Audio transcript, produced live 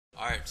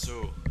Alright,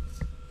 so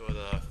go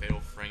with Fatal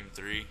Frame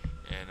 3,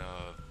 and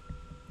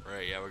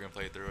right, yeah, we're gonna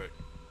play through it.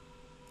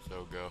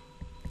 So go.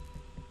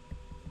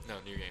 No,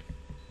 new game.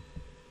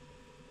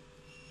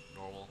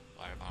 Normal.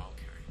 I don't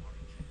care anymore.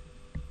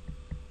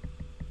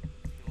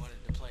 You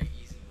wanted to play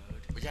easy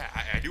mode. But yeah,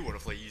 I do want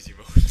to play easy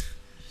mode. You're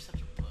such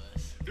a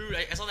puss. Dude,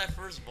 I saw that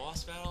first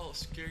boss battle.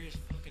 Scary as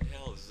fucking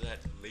hell. Is that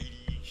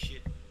lady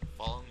shit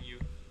following you?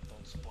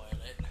 Don't spoil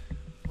it.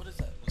 What is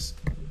that? What's...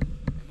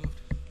 It moved.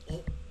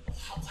 Oh,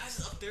 why is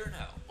it up there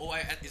now? Oh,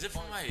 is it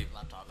from my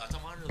laptop?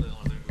 Laptop monitor or the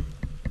other movie?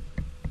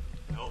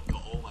 No,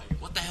 oh my.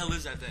 What the hell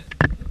is that then?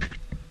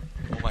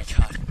 Oh my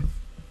god.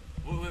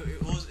 Wait,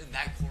 it was in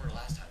that corner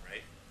last time,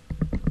 right?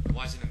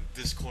 Why is it in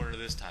this corner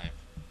this time?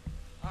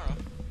 I don't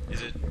know.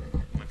 Is it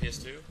my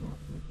PS2?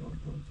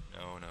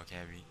 No, it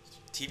can't be.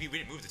 TV, we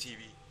didn't move the TV.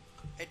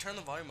 Hey, turn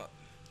the volume up.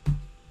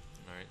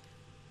 Alright.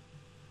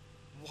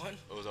 1.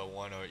 It was a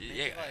 1. Oh, Make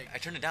yeah, it like- I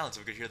turned it down so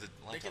we could hear the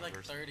laptop Make it like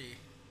first. 30.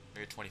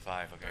 Make it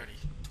 25, okay. 30.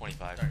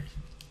 25. 30.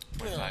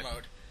 25.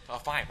 Mode. Oh,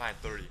 fine, 30.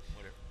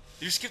 Whatever.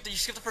 You skipped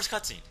the first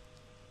cutscene.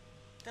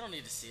 They don't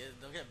need to see it.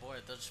 They'll get bored.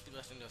 They'll just be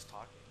listening to us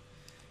talking.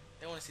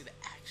 They want to see the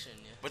action,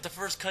 yeah. But the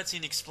first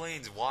cutscene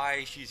explains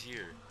why she's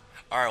here.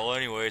 Alright, well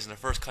anyways, in the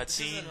first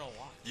cutscene,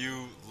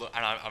 you look,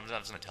 I'm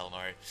just gonna tell them,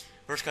 alright.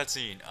 First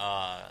cutscene,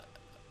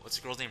 what's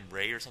the girl's name,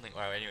 Ray or something?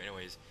 Alright,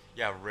 anyways,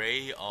 yeah,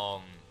 Ray,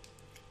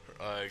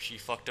 she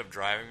fucked up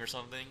driving or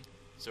something,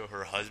 so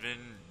her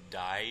husband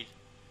died,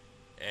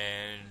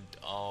 and,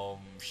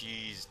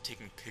 she's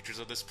taking pictures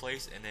of this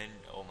place, and then,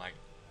 oh my,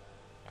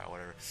 alright,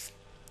 whatever.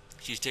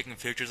 She's taking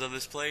pictures of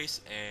this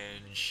place,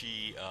 and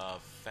she,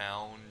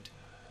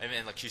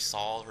 and like she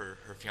saw her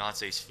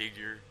fiance's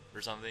figure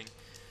or something.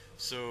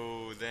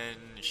 So then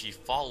she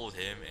followed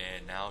him,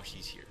 and now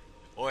she's here.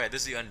 Oh yeah,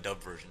 this is the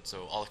undubbed version,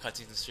 so all the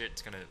cutscenes and shit,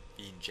 it's gonna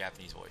be in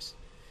Japanese voice.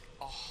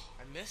 Oh,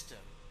 I missed him.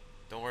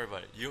 Don't worry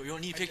about it. You don't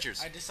need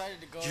pictures. I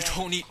decided to go. You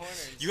don't need.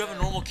 You have a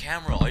normal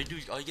camera. All you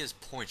get is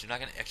points. You're not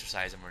gonna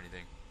exercise them or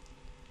anything.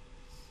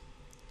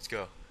 Let's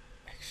go.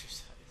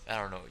 Exercise. I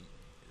don't know.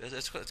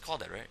 It's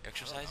called that, right?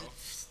 Exercise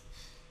it.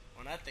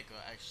 When I think of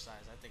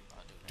exercise, I think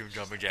about doing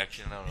jumping jacks.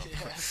 I don't know.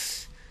 Yeah.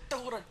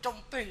 Do the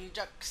jumping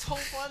jack, so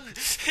fun.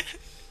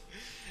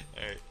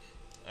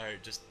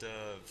 Alright, just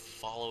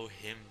follow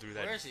him through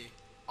that. Where is he?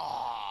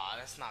 Aw,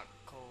 that's not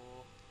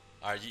cool.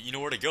 Alright, you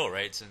know where to go,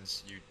 right?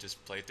 Since you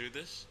just played through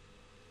this.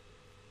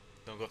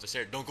 Don't go up the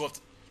stairs. Don't go up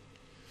the...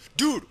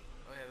 Dude!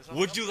 Oh, yeah,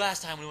 What'd you do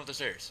last time when we went up the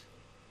stairs?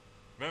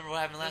 Remember what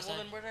happened last time?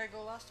 Well, then where did I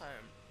go last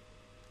time?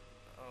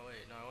 Oh,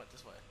 wait, no, I went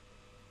this way.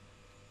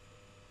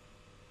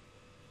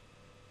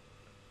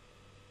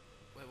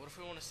 Wait, what if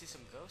we want to see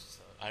some ghosts,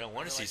 though? I don't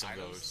want to see some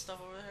items ghosts. Stuff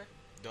over there?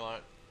 No,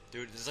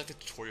 dude, this is like the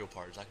tutorial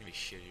part. It's not gonna be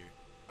shit here.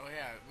 Oh,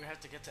 yeah, we have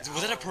to get to...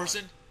 Was that a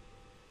person?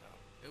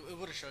 No. It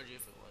would have showed you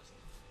if it was.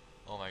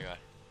 Oh my god.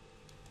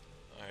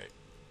 Alright.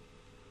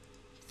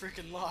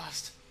 Freaking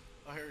lost.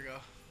 Oh, here we go.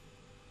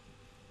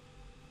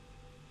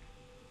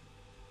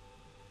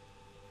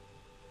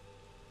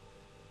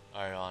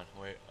 Alright,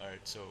 wait, alright,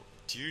 so,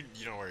 you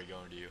don't know where you're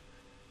going, do you?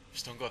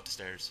 Just don't go up the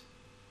stairs.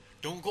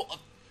 Don't go up.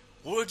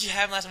 What did you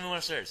have last time we went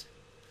upstairs?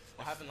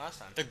 What happened last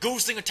time? The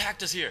ghost thing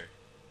attacked us here.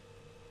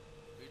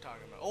 What are you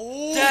talking about?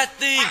 Oh! That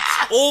thing!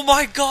 Oh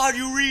my god,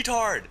 you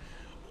retard!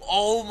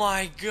 Oh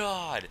my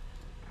god!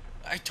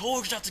 I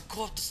told you not to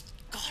go up the...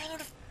 God, I'm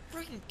gonna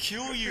freaking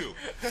kill you!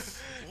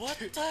 What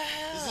the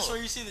hell? Is this where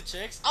you see the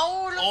chicks?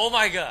 Oh, no. Oh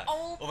my god!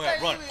 Oh, my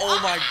god, run! baby. Oh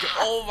my god!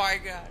 Oh my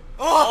god!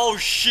 Oh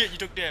shit, you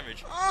took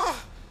damage!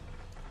 Oh,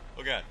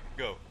 Oh god,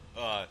 go.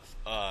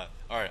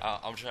 Alright,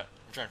 I'm trying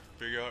to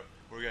figure out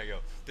where we gotta go.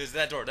 There's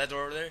that door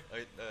over there?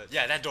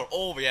 Yeah, that door.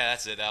 Oh, yeah,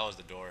 that's it. That was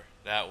the door.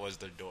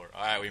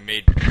 Alright, we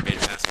made it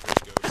past the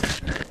first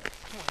ghost.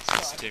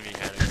 Since Timmy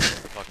had to go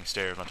up the fucking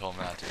stairs when I told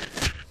him not to.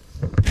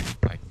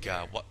 My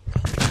god, what?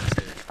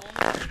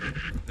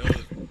 No,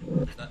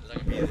 there's not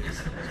gonna be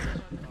this.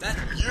 That's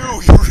you!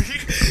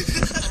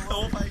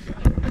 Oh my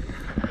god.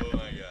 Oh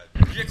my god.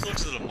 You get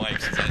closer to the mic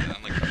since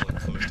I'm like hella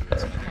close to it,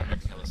 so I think I'm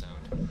making hella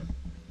sound.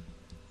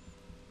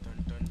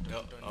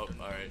 Oh,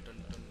 alright.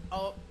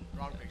 Oh,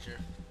 wrong picture.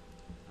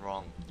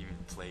 Wrong even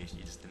place,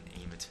 you just didn't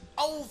aim it.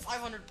 Oh,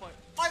 500 point.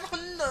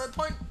 500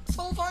 point.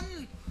 So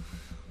fun.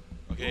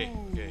 Okay,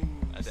 Ooh, okay.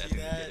 I think we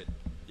that? did it.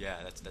 Yeah,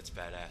 that's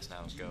badass.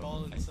 Now let's go.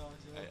 Ballin' sauce,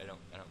 yeah. I don't.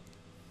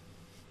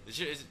 This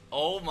shit is.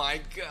 Oh my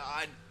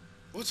god.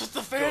 What's with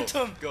the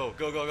phantom? Go.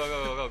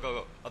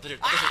 Up the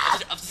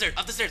stairs.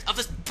 Up the stairs.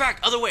 Back.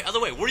 Other way.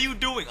 What are you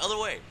doing? Other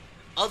way.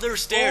 Other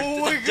stairs.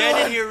 Oh There's my a dead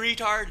God. in here,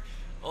 retard.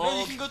 Oh. No,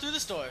 you can go through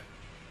this door.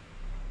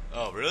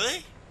 Oh,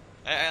 really?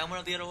 I went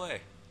out the other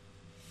way.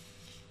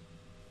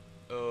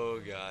 Oh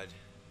god.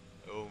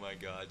 Oh my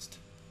god.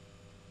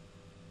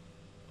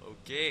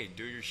 Okay,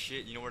 do your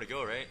shit. You know where to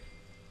go, right?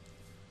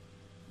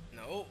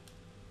 No.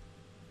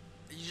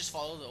 You just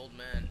follow the old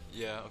man.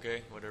 Yeah,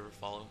 okay, whatever.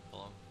 Follow him.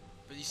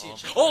 But you see a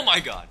chick. Oh my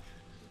god!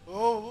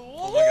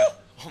 Oh,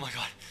 Oh my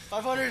god.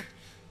 500.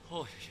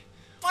 Holy shit.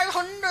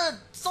 500.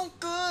 So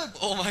good.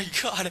 Oh my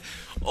god.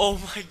 Oh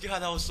my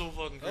god, that was so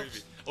fucking creepy.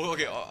 Oops. Oh,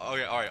 okay,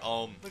 okay, all right.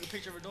 Look, a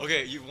picture of a dog.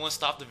 Okay, you want to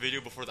stop the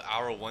video before the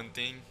hour one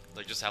thing?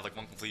 Like, just have like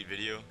one complete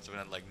video, so we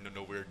don't have like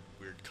no weird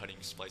cutting,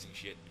 splicing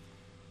shit.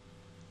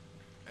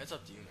 It's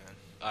up to you, man.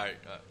 All right,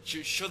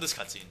 show this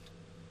cutscene.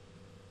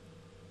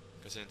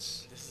 Cause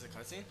since This is a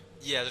cutscene.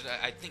 yeah,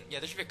 I think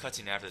there should be a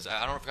cutscene after this.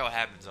 I don't forget what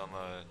happens.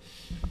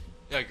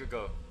 Yeah,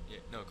 go. Yeah,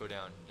 no, go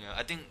down. Yeah,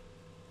 I think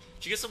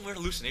she gets some weird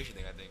hallucination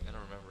thing. I think I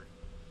don't remember.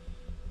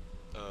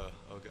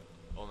 Oh god.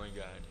 Oh my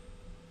god.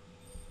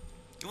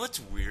 You know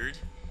what's weird?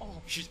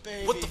 Oh, She's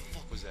baby. What the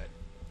fuck was that?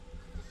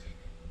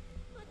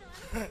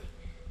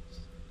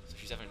 So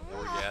she's having an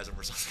orgasm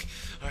or something.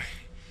 Alright.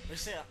 What you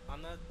say?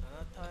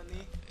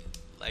 Anatani?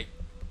 Like,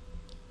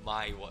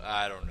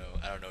 I don't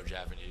know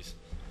Japanese.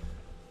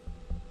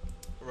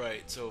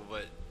 Right, so,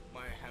 but...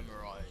 My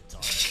hemorrhoids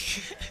are.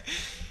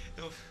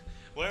 No,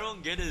 what I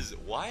don't get is,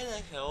 why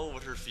the hell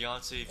would her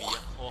fiance be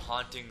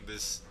haunting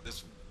this...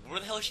 Where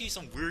the hell is she?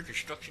 Some weird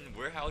construction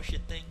warehouse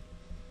shit thing?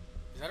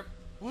 Is that a...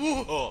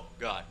 Oh,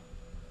 God.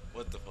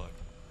 What the fuck?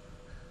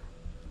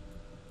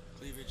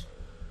 Cleavage.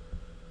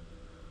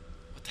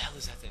 What the hell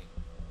is that thing?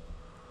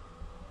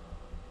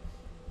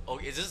 Oh,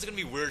 is this gonna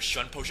be weird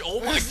shun potion? Oh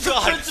my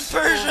god! Prince of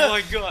Persia! Oh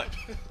my god!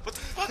 What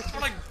the fuck?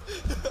 We're like...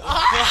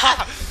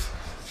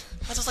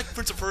 How's this like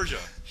Prince of Persia?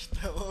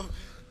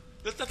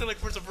 That's nothing like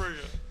Prince of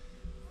Persia.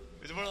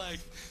 It's more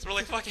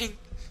like fucking...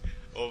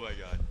 Oh my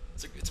god.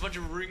 It's a bunch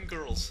of ring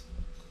girls.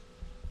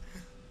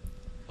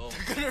 Oh.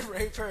 They're gonna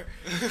rape her.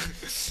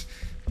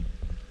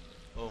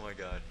 Oh my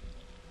god.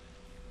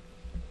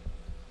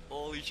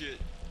 Holy shit.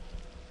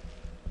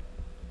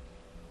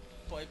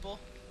 Purple.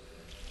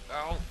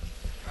 Ow.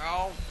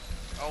 Ow.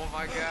 Oh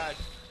my god.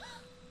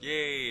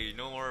 Yay,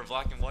 no more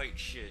black and white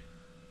shit.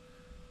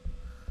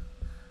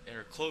 And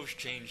her clothes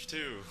changed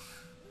too.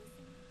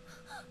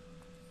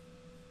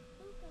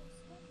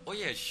 Oh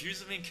yeah,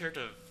 she's the main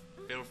character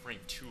of Fatal Frame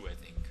 2, I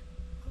think.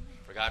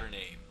 Forgot her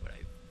name, but I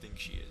think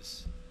she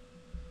is.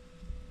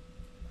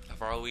 How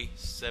far are we?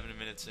 7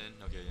 minutes in?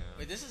 Okay, yeah.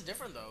 Wait, this is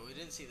different though. We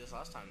didn't see this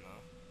last time though.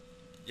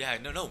 Yeah,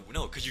 no,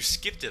 because you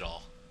skipped it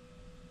all.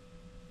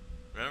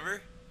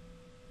 Remember?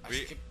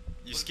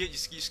 You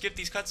skipped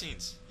these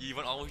cutscenes. You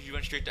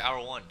went straight to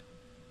hour 1.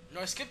 No,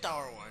 I skipped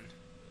hour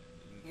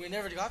 1. We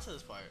never got to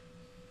this part.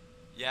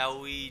 Yeah,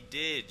 we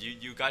did.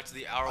 You got to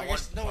the hour I 1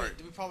 guess, no, part.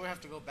 wait, we probably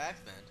have to go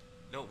back then.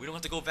 No, we don't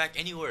have to go back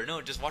anywhere.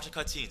 No, just watch the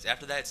cutscenes.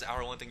 After that, it's the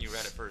hour 1 thing you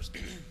read at first.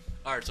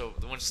 Alright, so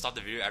the one to stop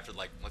the video after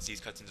once these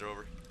cutscenes are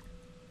over.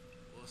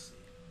 We'll see.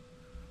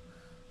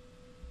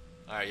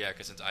 Alright, yeah,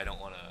 because since I don't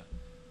want to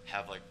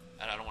have I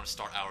don't want to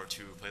start hour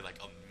 2, play like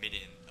a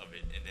minute of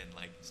it, and then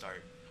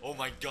start. Oh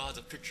my god,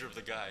 the picture of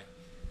the guy.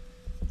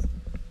 Is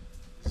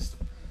this the...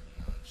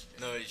 No, I'm just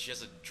kidding. No, she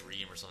has a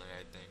dream or something,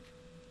 I think.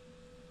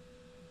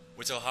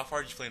 Wait, so how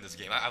far did you play in this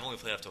game? I've only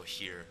played up till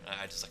here.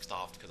 I just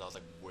stopped because I was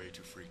way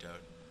too freaked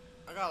out.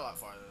 I got a lot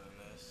farther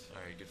than this.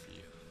 Alright, good for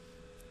you.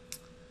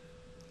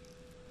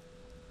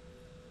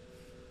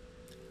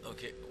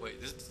 Okay, wait,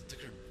 this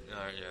took her...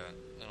 Alright, yeah,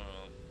 I don't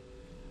know.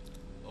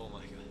 Oh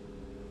my god.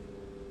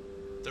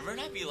 There better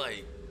not be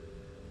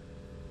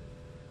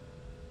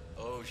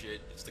oh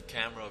shit, it's the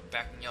camera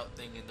backing out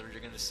thing and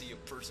you're gonna see a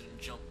person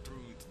jump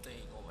through the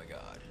thing, oh my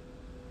god.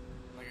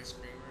 Like a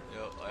screamer?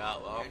 Yo,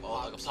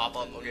 like a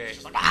pop-up, okay.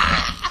 Like,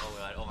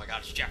 Oh my god,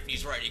 it's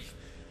Japanese writing.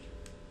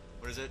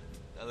 What is it?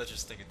 Let's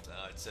just think it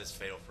says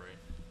Fatal Frame.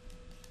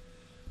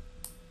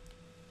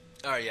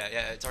 Alright,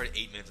 yeah, it's already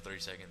 8 minutes and 30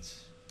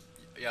 seconds.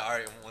 Yeah,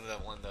 alright, when the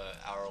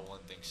hour 1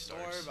 thing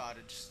starts. Don't worry about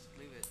it, just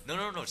leave it.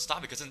 No, stop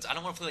it, because since I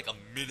don't want to play a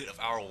minute of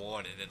hour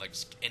 1 and then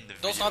just end the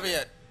video. Don't stop it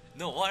yet.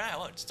 No, why not?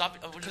 What? Stop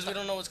it. Because we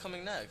don't know what's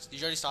coming next. Did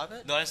you already stop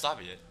it? No, I didn't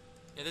stop it yet.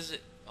 Yeah, this is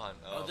it.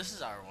 Oh, this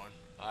is hour 1.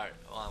 Alright,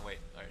 hold on, wait.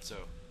 Alright, so,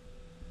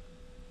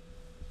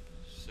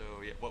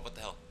 yeah, what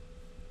the hell?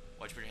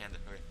 Why'd you put your hand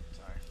there? Okay.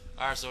 Sorry.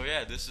 Alright, so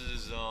yeah, this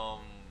is, the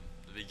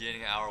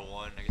beginning of hour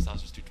 1. I guess that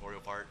was just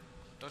tutorial part.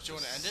 Don't you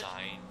want to end it?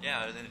 Sign.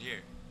 Yeah, it ended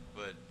here.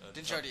 But,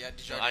 Didn't you already end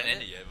it? I didn't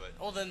end it yet, but.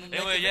 Oh, then make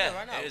Anyway, the video yeah,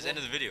 right now. it's the end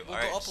of the video. We'll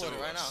Alright, go upload so it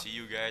right now. see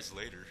you guys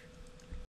later.